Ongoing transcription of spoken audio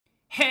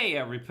Hey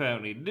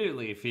everybody, New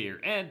Leaf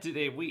here, and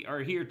today we are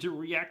here to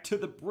react to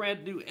the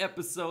brand new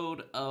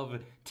episode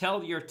of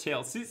Tell Your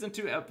Tale. Season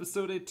 2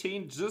 episode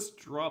 18 just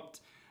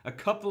dropped a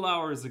couple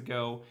hours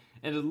ago,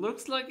 and it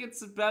looks like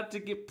it's about to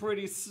get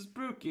pretty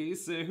spooky,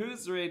 so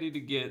who's ready to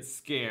get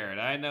scared?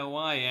 I know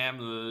I am.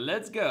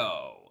 Let's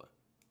go!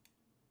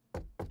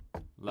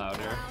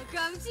 Louder.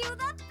 Welcome to the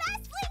best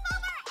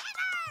sleepover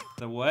ever!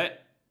 The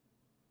what?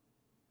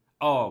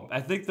 Oh, I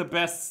think the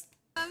best...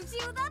 Welcome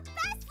to the best sleepover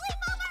ever!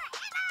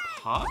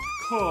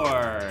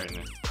 Popcorn!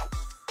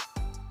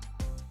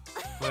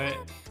 Wait.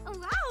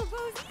 Wow,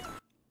 Posey!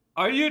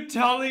 Are you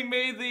telling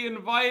me they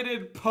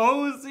invited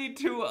Posey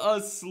to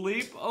a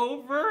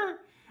sleepover?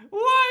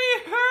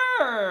 Why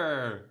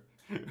her?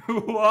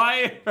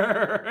 Why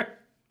her?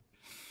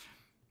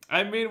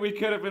 I mean, we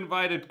could have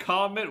invited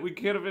Comet, we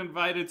could have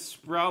invited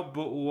Sprout,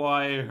 but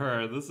why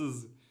her? This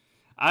is...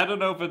 I don't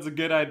know if it's a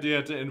good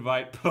idea to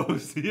invite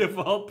Posey of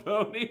all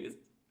ponies.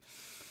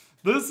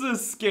 This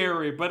is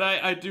scary, but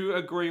I do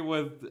agree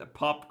with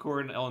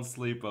popcorn on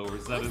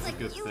sleepovers. That is a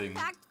good thing. You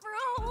packed for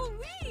a whole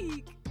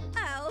week!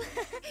 Oh,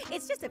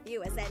 it's just a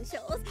few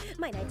essentials.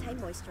 My nighttime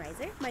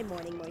moisturizer, my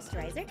morning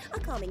moisturizer, a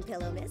calming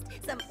pillow mist,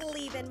 some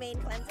leave-in mane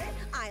cleanser,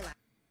 eyeliner.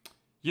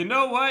 You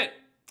know what?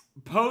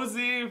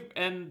 Posey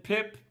and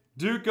Pip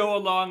do go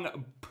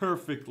along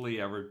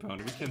perfectly, every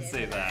pony. We can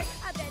say that.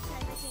 A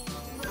bedtime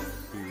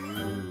routine.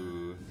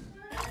 Ooh.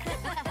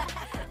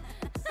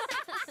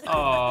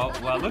 Oh,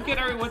 well, look at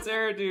everyone's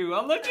hairdo.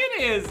 Oh, look at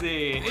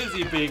Izzy.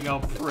 Izzy being all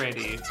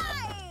pretty.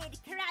 Good!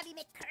 Krabby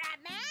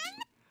McCrabman!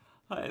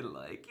 I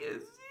like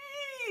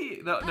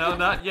Izzy. No,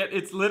 not yet.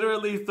 It's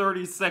literally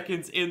 30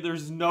 seconds in.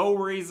 There's no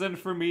reason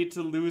for me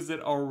to lose it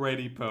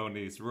already,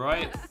 ponies,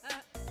 right? Good!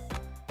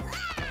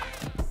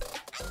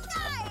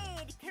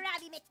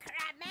 Krabby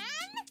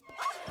McCrabman!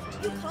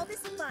 You call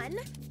this fun?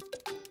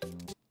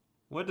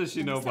 What does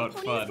she know about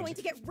Some pony fun? is going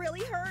to get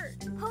really hurt.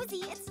 Posey,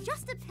 it's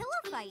just a pillow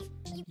fight.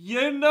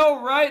 You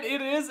know, right?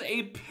 It is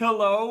a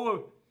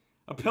pillow.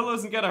 A pillow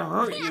isn't gonna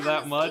hurt you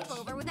that much.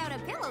 Sleepover without a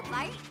pillow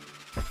fight.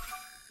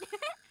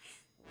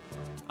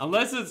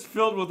 Unless it's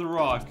filled with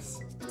rocks.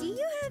 Do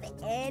you have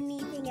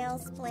anything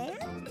else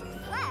planned?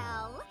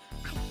 Well,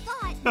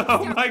 I thought...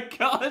 Oh my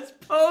gosh,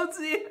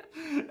 Posey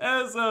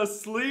as a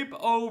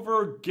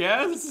sleepover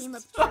guest? Game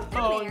of Oh Truth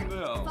or Dare,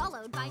 no.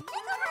 followed by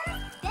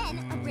makeover, then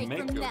a break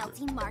from Makeover.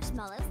 melting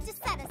marshmallows to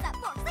set us up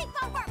for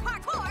sleepover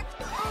parkour.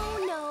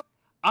 Oh no.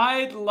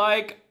 I'd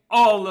like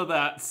all of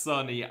that,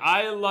 Sonny.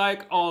 I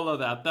like all of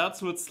that.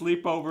 That's what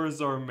sleepovers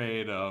are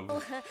made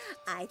of.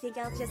 I think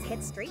I'll just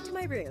head straight to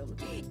my room.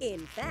 In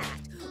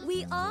fact,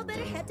 we all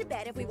better head to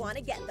bed if we want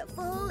to get the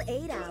full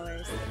 8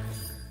 hours.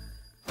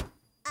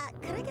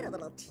 Could I get a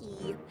little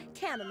tea?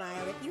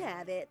 Chamomile if you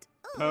have it.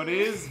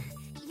 Ponies?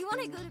 You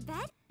want to go to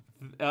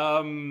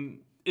bed?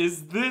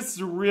 Is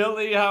this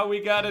really how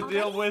we gotta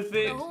deal with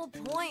it? The whole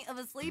point of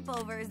a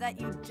sleepover is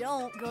that you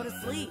don't go to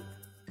sleep.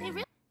 They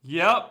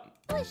Yep.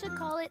 really should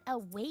call it a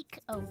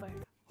wake-over.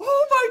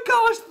 Oh my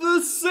gosh,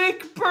 the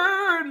sick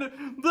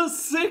burn! The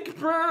sick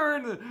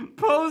burn!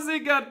 Posey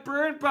got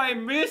burned by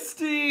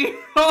Misty!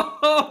 Ho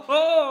ho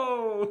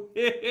ho!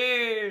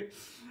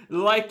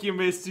 Like you,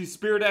 Misty,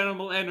 spirit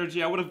animal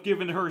energy. I would have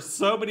given her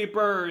so many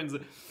burns.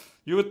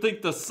 You would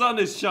think the sun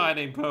is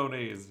shining,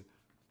 ponies.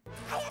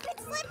 I haven't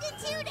slept in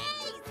 2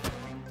 days!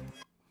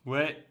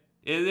 What?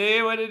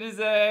 Izzy, what did he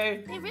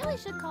say? They really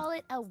should call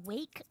it a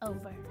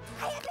wake-over.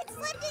 I haven't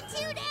slept in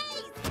 2 days!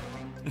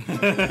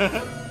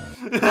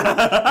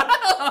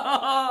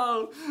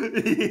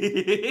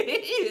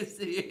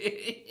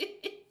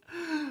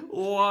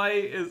 Why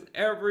is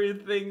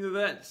everything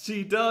that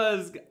she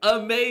does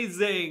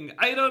amazing?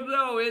 I don't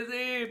know,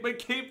 Izzy, but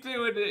keep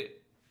doing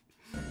it.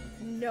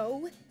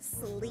 No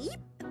sleep?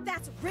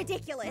 That's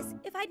ridiculous.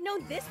 If I'd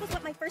known this was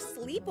what my first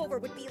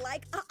sleepover would be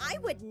like, I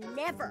would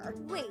never.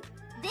 Wait,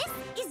 this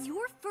is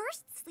your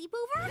first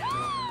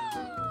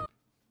sleepover?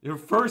 Your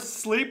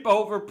first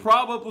sleepover,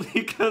 probably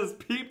because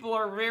people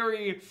are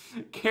very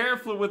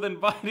careful with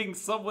inviting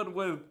someone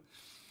with,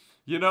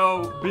 you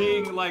know,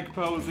 being like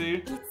Posey.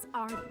 It's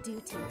our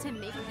duty to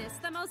make this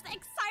the most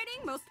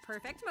exciting, most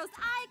perfect, most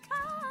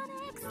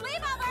iconic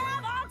sleepover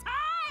of all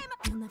time!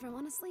 You'll never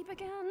want to sleep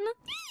again.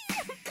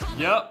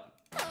 Yep.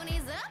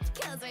 Ponies up,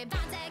 'cause we're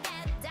about to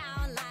get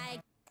down like...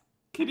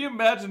 Can you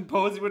imagine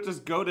Posey would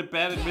just go to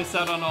bed and miss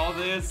out on all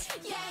this?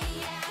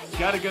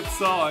 Got a good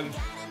song.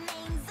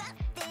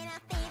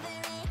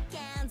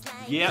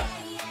 Yep.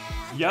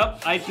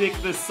 Yep, I dig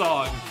this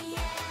song.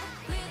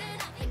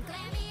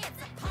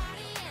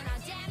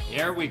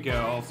 Here we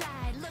go.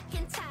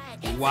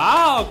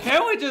 Wow,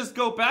 can't we just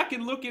go back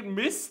and look at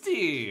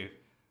Misty?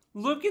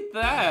 Look at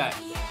that.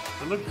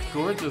 It looks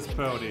gorgeous,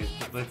 Pony.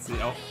 Let's see.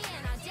 Oh.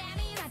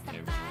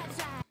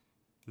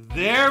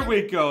 There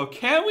we go.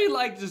 Can we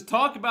like just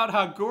talk about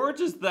how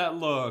gorgeous that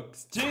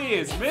looks?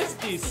 Jeez,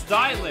 Misty's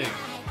styling.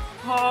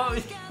 Oh,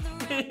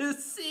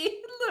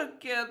 see,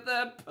 look at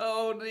that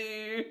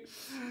pony.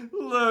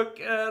 Look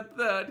at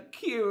that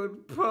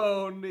cute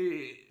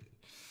pony.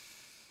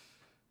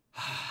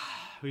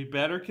 We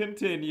better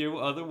continue,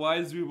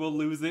 otherwise we will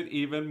lose it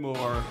even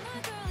more.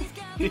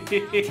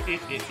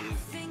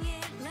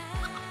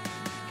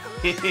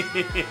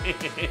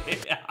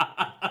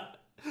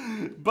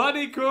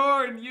 Bunny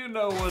corn, you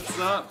know what's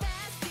up.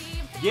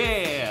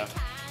 Yeah,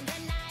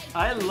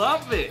 I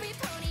love it.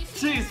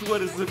 Jeez,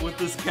 what is it with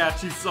this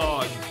catchy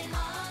song?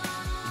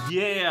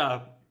 Yeah,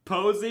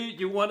 Posey,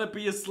 you want to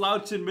be a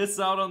slouch and miss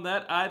out on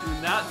that? I do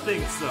not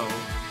think so.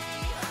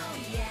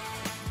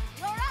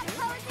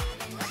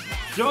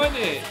 Join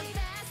it.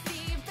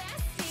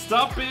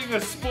 Stop being a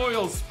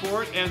spoil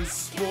sport and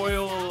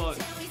spoil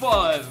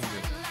fun.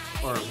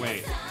 Or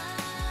wait.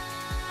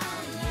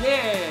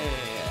 Yeah.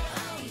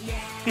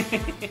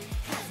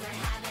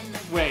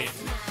 Wait,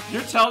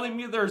 you're telling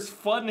me there's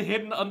fun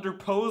hidden under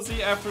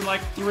Posey after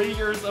like 3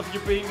 years of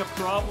you being a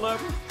problem?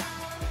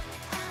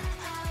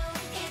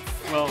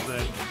 Well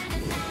then.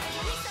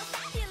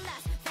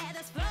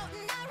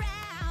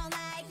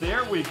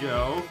 There we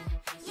go.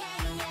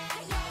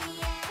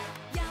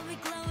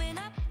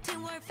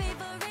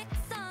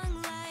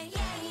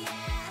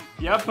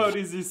 Yeah,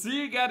 Ponies, you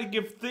see, you gotta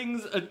give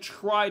things a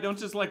try. Don't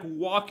just like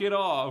walk it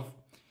off.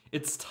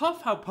 It's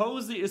tough how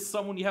Posey is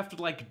someone you have to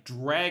like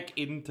drag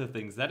into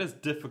things. That is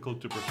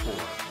difficult to perform.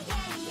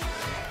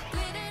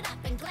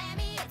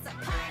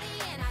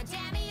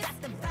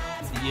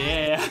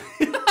 Yeah.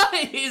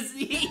 Is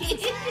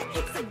he?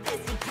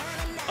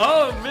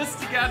 Oh,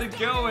 Misty got it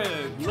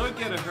going.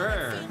 Look at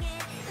her.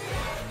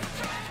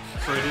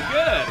 Pretty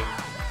good.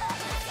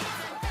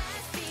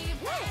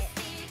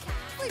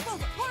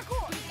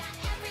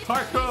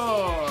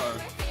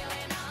 Parkour!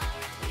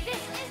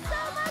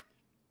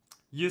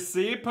 You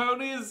see,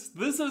 Ponies?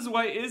 This is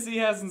why Izzy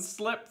hasn't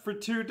slept for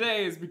 2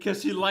 days,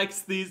 because she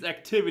likes these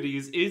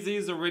activities.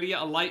 Izzy's already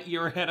a light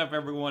year ahead of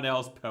everyone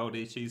else,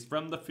 Pony. She's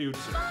from the future.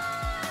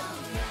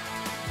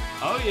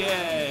 Oh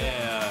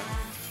yeah!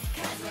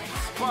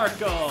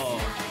 Sparkle!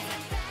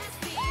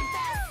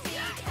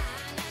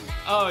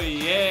 Oh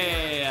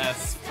yeah!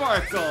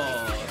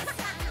 Sparkle!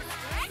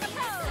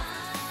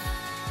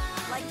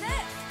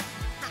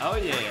 Oh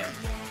yeah.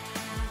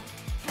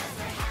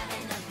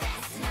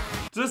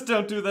 Just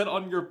don't do that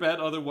on your bed,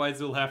 otherwise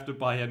you'll have to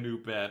buy a new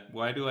bed.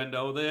 Why do I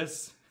know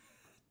this?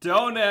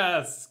 Don't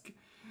ask!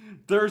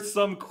 There's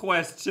some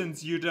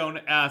questions you don't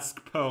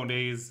ask,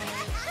 Ponies. I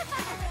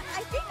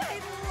think I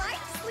like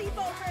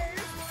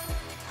sleepovers.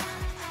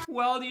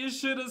 Well, you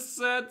should have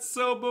said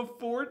so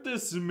before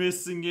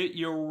dismissing it,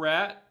 you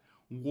rat.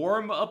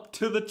 Warm up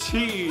to the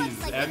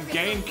cheese and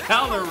gain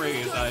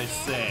calories, I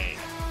say.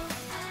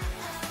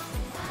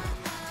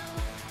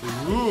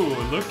 Ooh,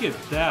 look at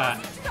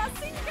that.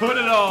 Put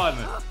it on.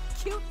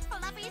 Cute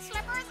fluffy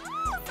slippers.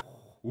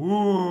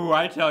 Ooh,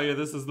 I tell you,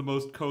 this is the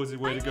most cozy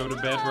way to go to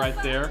bed right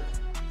there.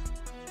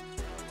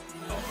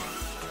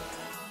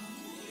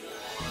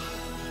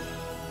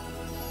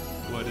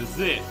 What is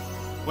it?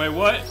 Wait,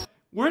 what?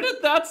 Where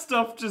did that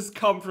stuff just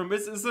come from?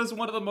 Is this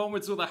one of the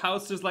moments where the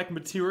house just like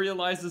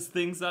materializes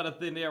things out of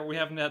thin air? We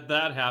haven't had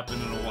that happen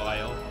in a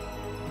while.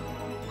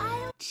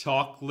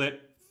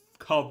 Chocolate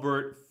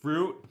covered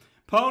fruit.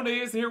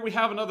 Ponies, here we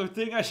have another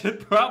thing I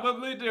should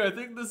probably do. I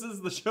think this is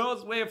the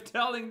show's way of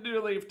telling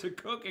New Leaf to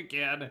cook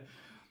again.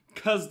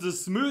 Cause the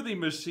smoothie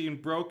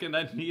machine broke and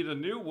I need a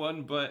new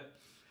one, but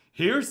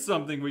here's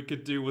something we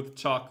could do with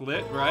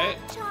chocolate, right?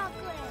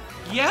 Chocolate.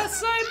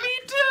 Yes, me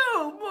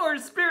too! More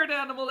spirit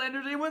animal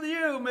energy with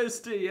you,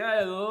 Misty.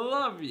 I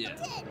love you.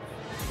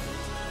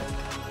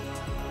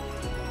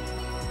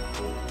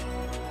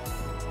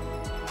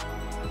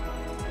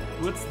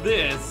 What's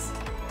this?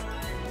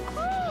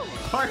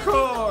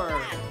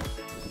 Parkour!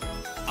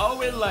 Oh,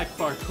 we like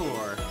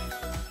parkour.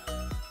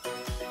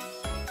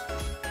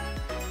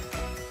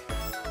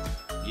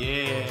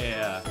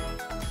 Yeah.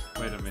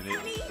 Wait a minute.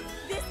 Honey,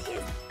 this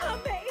is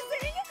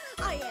amazing.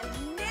 I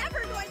am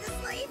never going to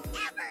sleep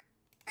ever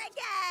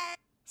again.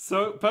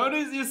 So,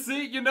 Ponies, you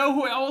see, you know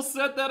who else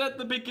said that at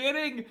the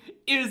beginning?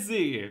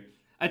 Izzy.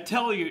 I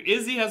tell you,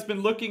 Izzy has been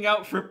looking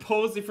out for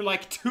Posey for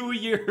like 2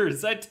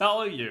 years, I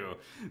tell you.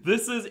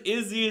 This is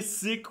Izzy's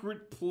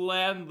secret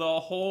plan the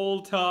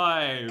whole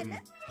time.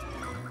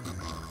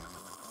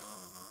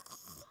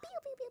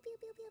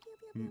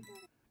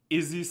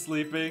 Izzy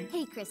sleeping?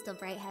 Hey, Crystal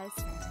Bright House.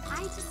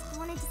 I just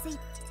wanted to say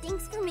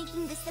thanks for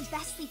making this the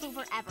best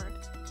sleepover ever.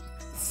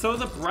 So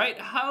the Bright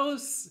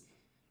House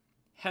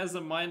has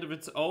a mind of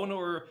its own,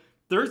 or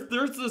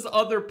there's this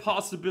other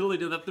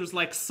possibility that there's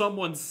like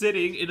someone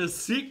sitting in a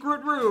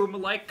secret room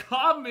like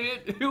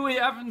Comet who we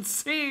haven't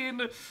seen,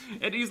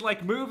 and he's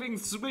like moving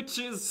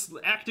switches,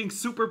 acting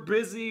super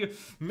busy,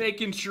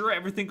 making sure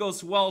everything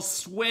goes well,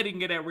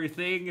 sweating and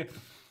everything.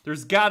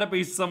 There's gotta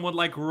be someone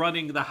like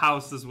running the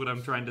house is what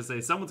I'm trying to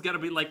say. Someone's gotta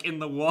be like in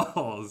the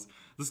walls.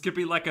 This could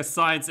be like a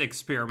science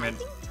experiment. I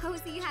think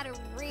Posey had a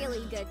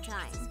really good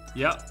time.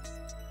 Yep.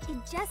 It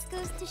just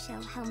goes to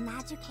show how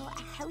magical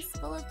a house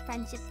full of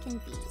friendship can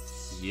be.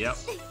 Yep.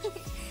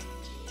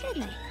 Good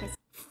night, Chris.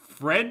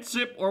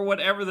 Friendship or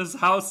whatever this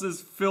house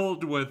is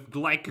filled with,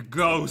 like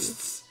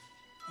ghosts.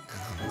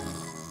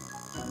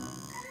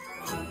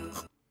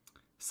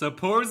 So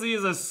Posey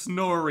is a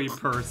snory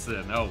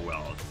person. Oh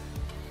well.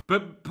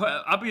 But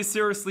I'll be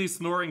seriously,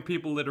 snoring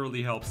people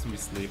literally helps me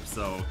sleep,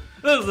 so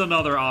this is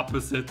another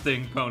opposite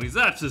thing, ponies.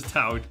 That's just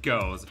how it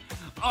goes.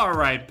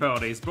 Alright,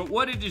 ponies, but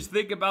what did you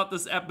think about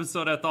this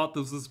episode? I thought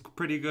this was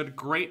pretty good.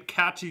 Great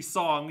catchy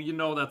song. You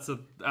know that's a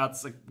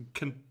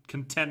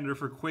contender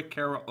for quick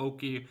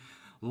karaoke.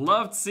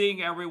 Loved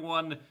seeing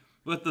everyone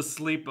with the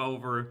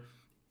sleepover.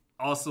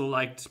 Also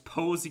liked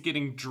Posey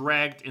getting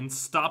dragged and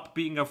stopped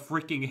being a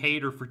freaking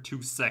hater for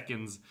 2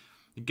 seconds.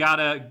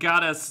 Gotta,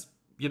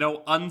 you know,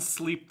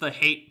 unsleep the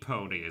hate,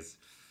 ponies.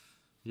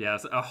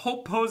 Yes, I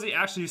hope Posey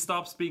actually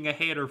stops being a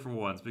hater for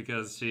once,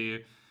 because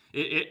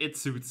it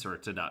suits her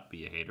to not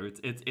be a hater.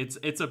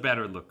 It's a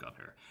better look on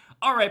her.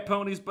 All right,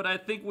 ponies, but I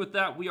think with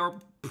that, we are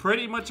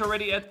pretty much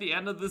already at the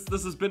end of this.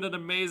 This has been an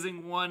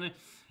amazing one.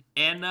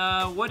 And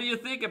what do you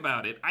think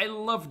about it? I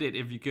loved it,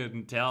 if you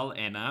couldn't tell,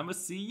 and I'ma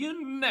see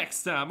you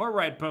next time. All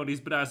right, ponies,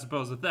 but I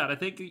suppose with that, I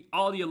thank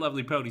all you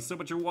lovely ponies so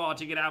much for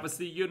watching, and I'ma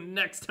see you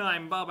next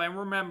time. Bye-bye, and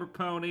remember,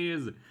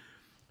 ponies,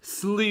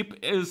 sleep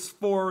is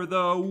for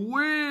the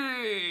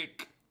weak.